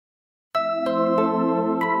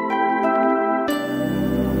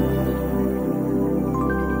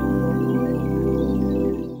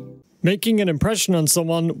Making an impression on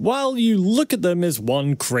someone while you look at them is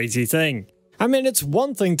one crazy thing. I mean, it's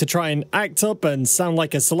one thing to try and act up and sound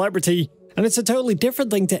like a celebrity, and it's a totally different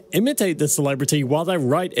thing to imitate the celebrity while they're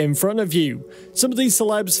right in front of you. Some of these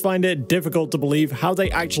celebs find it difficult to believe how they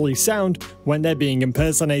actually sound when they're being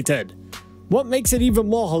impersonated. What makes it even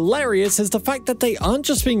more hilarious is the fact that they aren't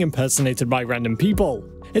just being impersonated by random people.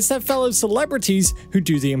 It's their fellow celebrities who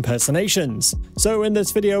do the impersonations. So in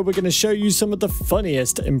this video, we're going to show you some of the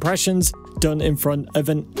funniest impressions done in front of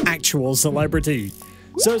an actual celebrity.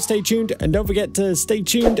 So stay tuned, and don't forget to stay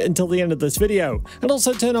tuned until the end of this video, and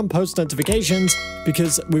also turn on post notifications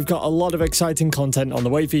because we've got a lot of exciting content on the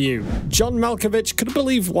way for you. John Malkovich couldn't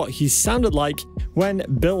believe what he sounded like when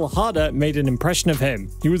Bill Hader made an impression of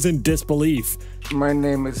him. He was in disbelief. My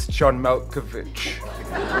name is John Malkovich.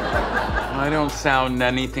 I don't sound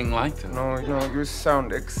anything like that. No, you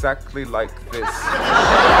sound exactly like this.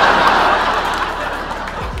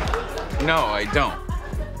 No, I don't.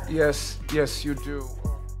 Yes, you do.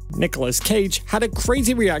 Nicolas Cage had a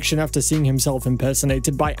crazy reaction after seeing himself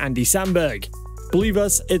impersonated by Andy Samberg. Believe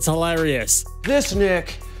us, it's hilarious. This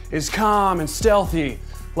Nick is calm and stealthy,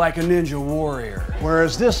 like a ninja warrior.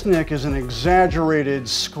 Whereas this Nick is an exaggerated,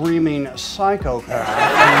 screaming psychopath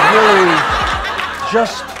and really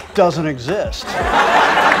just doesn't exist.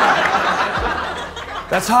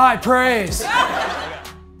 That's high praise.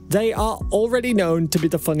 They are already known to be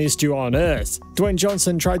the funniest duo on earth. Dwayne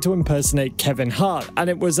Johnson tried to impersonate Kevin Hart, and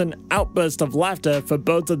it was an outburst of laughter for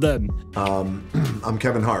both of them. I'm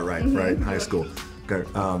Kevin Hart, right? Right, in high school. Okay,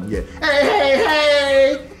 yeah.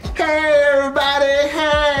 Hey, everybody,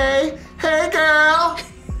 hey, girl.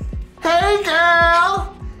 Hey,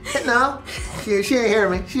 girl. No, she ain't hear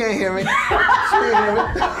me, She ain't hear me.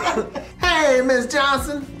 Hey, Miss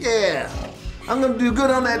Johnson, yeah. I'm gonna do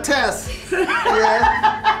good on that test.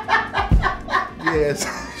 Yeah. Yes.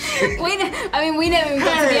 We never even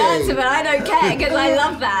got to the answer, but I don't care because I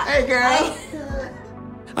love that. Hey, girl.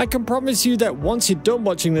 I can promise you that once you're done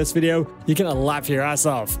watching this video, you're gonna laugh your ass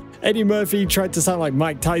off. Eddie Murphy tried to sound like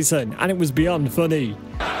Mike Tyson, and it was beyond funny.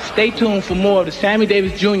 Stay tuned for more of the Sammy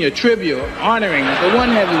Davis Jr. tribute honoring the one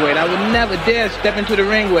heavyweight I would never dare step into the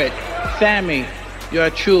ring with. Sammy, you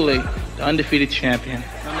are truly the undefeated champion.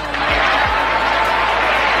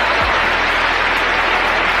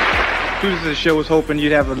 Producers of the show was hoping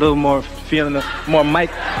you'd have a little more feeling of more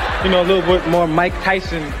Mike, a little bit more Mike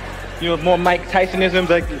Tyson, more Mike Tysonisms,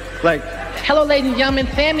 like, hello, ladies and gentlemen,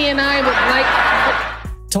 Sammy and I would like.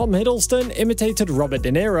 Tom Hiddleston imitated Robert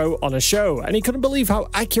De Niro on a show, and he couldn't believe how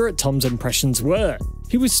accurate Tom's impressions were.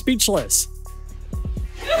 He was speechless.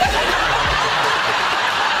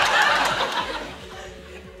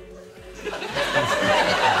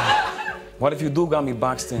 What if you do got me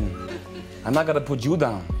boxed in? I'm not gonna put you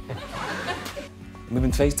down. We've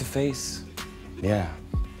been face to face, yeah.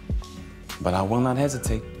 But I will not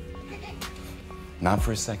hesitate. Not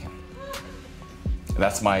for a second.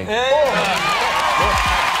 That's my...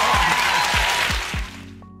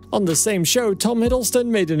 On the same show, Tom Hiddleston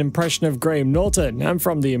made an impression of Graham Norton, and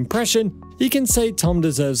from the impression, you can say Tom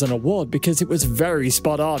deserves an award because it was very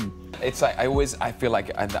spot on. It's like, I feel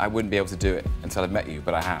like I wouldn't be able to do it until I've met you,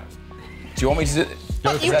 but I have. Do you want me to do it?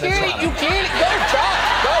 You can't. Go, try.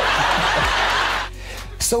 Go.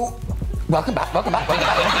 So, welcome back.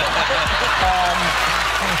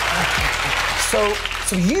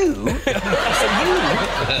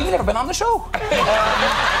 You've never been on the show.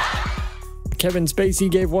 Kevin Spacey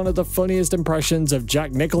gave one of the funniest impressions of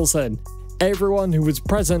Jack Nicholson. Everyone who was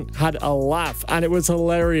present had a laugh, and it was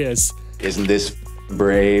hilarious. Isn't this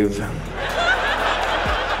brave?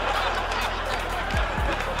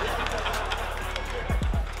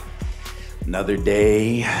 Another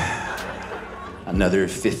day, another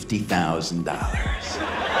 $50,000.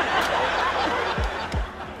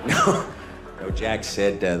 No, Jack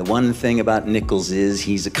said the one thing about Nichols is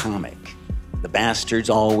he's a comic. The bastard's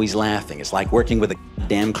always laughing. It's like working with a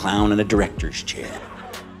damn clown in a director's chair.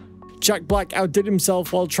 Jack Black outdid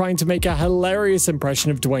himself while trying to make a hilarious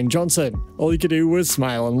impression of Dwayne Johnson. All he could do was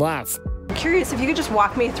smile and laugh. I'm curious if you could just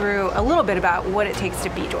walk me through a little bit about what it takes to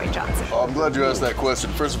be Dwayne Johnson. Oh, I'm glad you asked that question.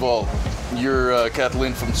 First of all, you're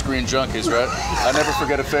Kathleen from Screen Junkies, right? I never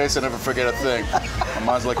forget a face, I never forget a thing. My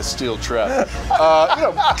mind's like a steel trap.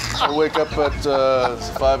 I wake up at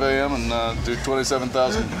 5 a.m. and do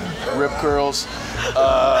 27,000 rib curls,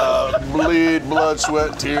 bleed, blood,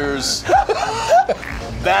 sweat, tears.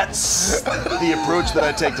 That's the approach that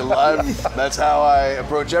I take to life. That's how I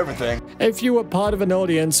approach everything. If you were part of an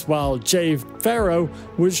audience while Jay Farrow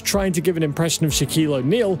was trying to give an impression of Shaquille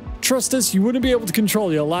O'Neal, trust us, you wouldn't be able to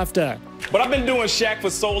control your laughter. But I've been doing Shaq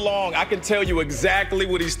for so long, I can tell you exactly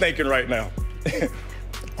what he's thinking right now.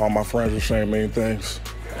 All my friends are saying mean things.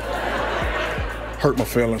 Hurt my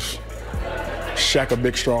feelings. Shaq a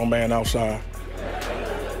big, strong man outside,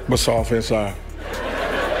 but soft inside.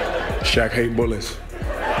 Shaq hate bullies.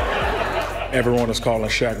 Everyone is calling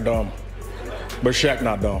Shaq dumb, but Shaq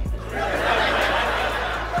not dumb.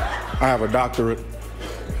 I have a doctorate.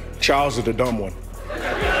 Charles is the dumb one.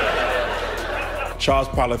 Charles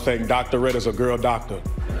probably think doctorate is a girl doctor.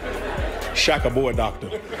 Shaq a boy doctor.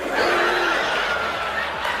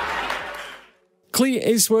 Clint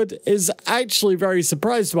Eastwood is actually very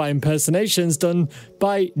surprised by impersonations done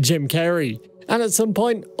by Jim Carrey. And at some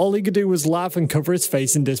point, all he could do was laugh and cover his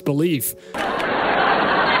face in disbelief.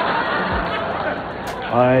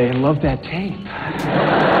 I love that tape.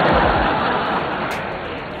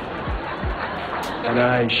 And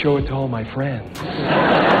I show it to all my friends.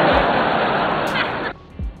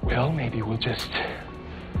 Well, maybe we'll just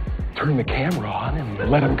turn the camera on and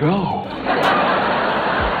let him go.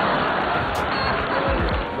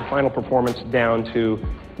 The final performance down to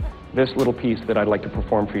this little piece that I'd like to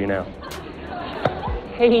perform for you now.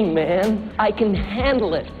 Hey, man, I can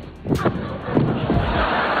handle it.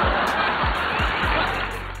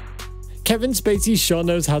 Kevin Spacey sure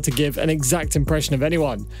knows how to give an exact impression of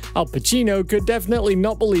anyone. Al Pacino could definitely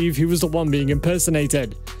not believe he was the one being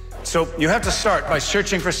impersonated. So you have to start by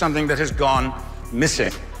searching for something that has gone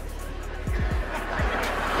missing.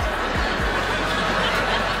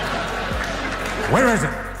 Where is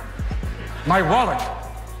it? My wallet,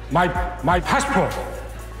 my passport,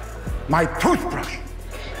 my toothbrush,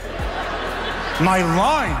 my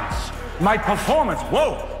lines, my performance.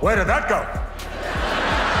 Whoa, where did that go?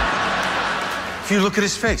 If you look at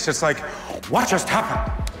his face, it's like, What just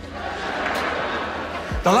happened?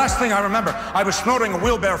 The last thing I remember, I was snorting a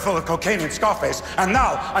wheelbarrow full of cocaine in Scarface, and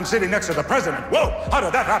now I'm sitting next to the president. Whoa, how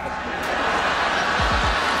did that happen?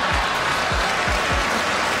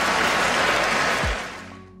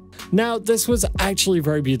 Now, this was actually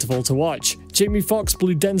very beautiful to watch. Jamie Foxx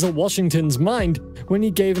blew Denzel Washington's mind when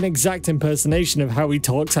he gave an exact impersonation of how he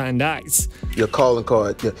talks and acts. Your calling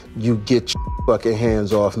card, you get your fucking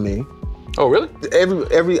hands off me. Oh, really?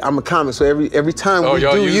 I'm a comic, so every time we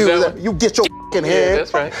do you get your fucking hand. Yeah,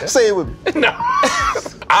 that's right. Yeah. Say it with me. No.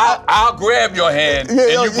 I'll grab your hand and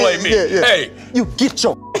you play me. Yeah. Hey. You get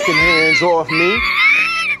your fucking hands off me.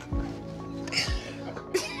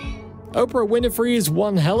 Oprah Winfrey is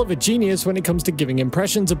one hell of a genius when it comes to giving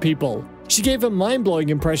impressions of people. She gave a mind-blowing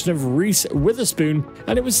impression of Reese Witherspoon,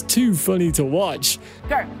 and it was too funny to watch.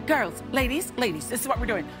 Girls, ladies, this is what we're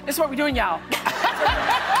doing. This is what we're doing, y'all.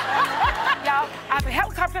 Y'all, I have a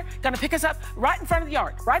helicopter gonna pick us up right in front of the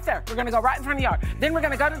yard. Right there. We're gonna go right in front of the yard. Then we're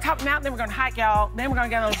gonna go to the top of the mountain, then we're gonna hike, y'all. Then we're gonna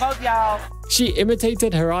get on a boat, y'all. She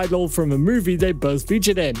imitated her idol from a movie they both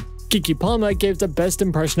featured in. Keke Palmer gave the best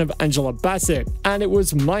impression of Angela Bassett, and it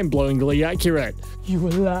was mind-blowingly accurate. You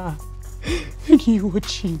will laugh, and you will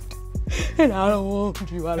cheat, and I don't want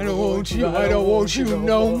you, I don't want you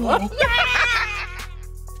no more.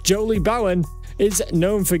 Jolie Bowen is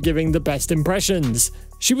known for giving the best impressions.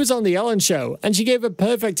 She was on The Ellen Show, and she gave a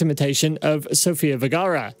perfect imitation of Sofia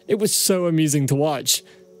Vergara. It was so amusing to watch.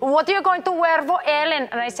 What are you going to wear for Ellen?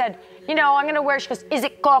 And I said, you know, I'm gonna wear, she goes, is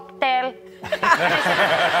it cocktail? And I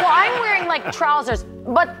said, well, I'm wearing like trousers,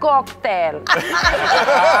 but cocktail.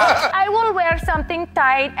 I will wear something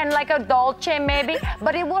tight and like a dolce maybe,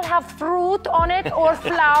 but it will have fruit on it or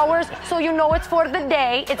flowers, so you know it's for the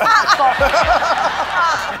day. It's not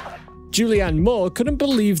cocktail. Julianne Moore couldn't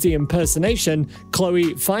believe the impersonation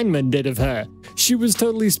Chloe Fineman did of her. She was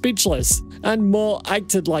totally speechless, and Moore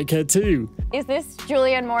acted like her too. Is this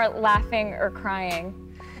Julianne Moore laughing or crying?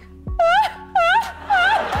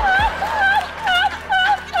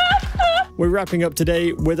 We're wrapping up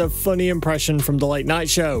today with a funny impression from The Late Night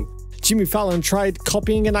Show. Jimmy Fallon tried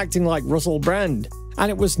copying and acting like Russell Brand, and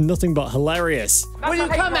it was nothing but hilarious. When you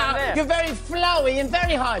come out, you're very flowy and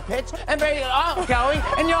very high-pitched and very outgoing,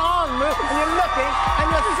 and your arm moves, and you're looking, and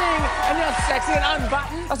you're singing, and you're sexy and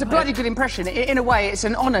unbuttoned. That's a bloody good impression. In a way, it's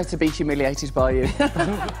an honour to be humiliated by you.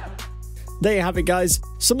 There you have it, guys.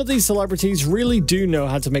 Some of these celebrities really do know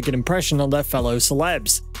how to make an impression on their fellow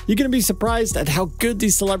celebs. You're going to be surprised at how good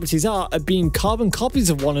these celebrities are at being carbon copies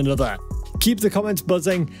of one another. Keep the comments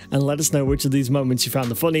buzzing and let us know which of these moments you found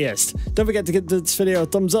the funniest. Don't forget to give this video a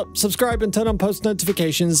thumbs up, subscribe and turn on post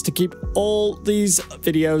notifications to keep all these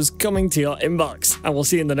videos coming to your inbox. And we'll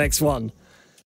see you in the next one.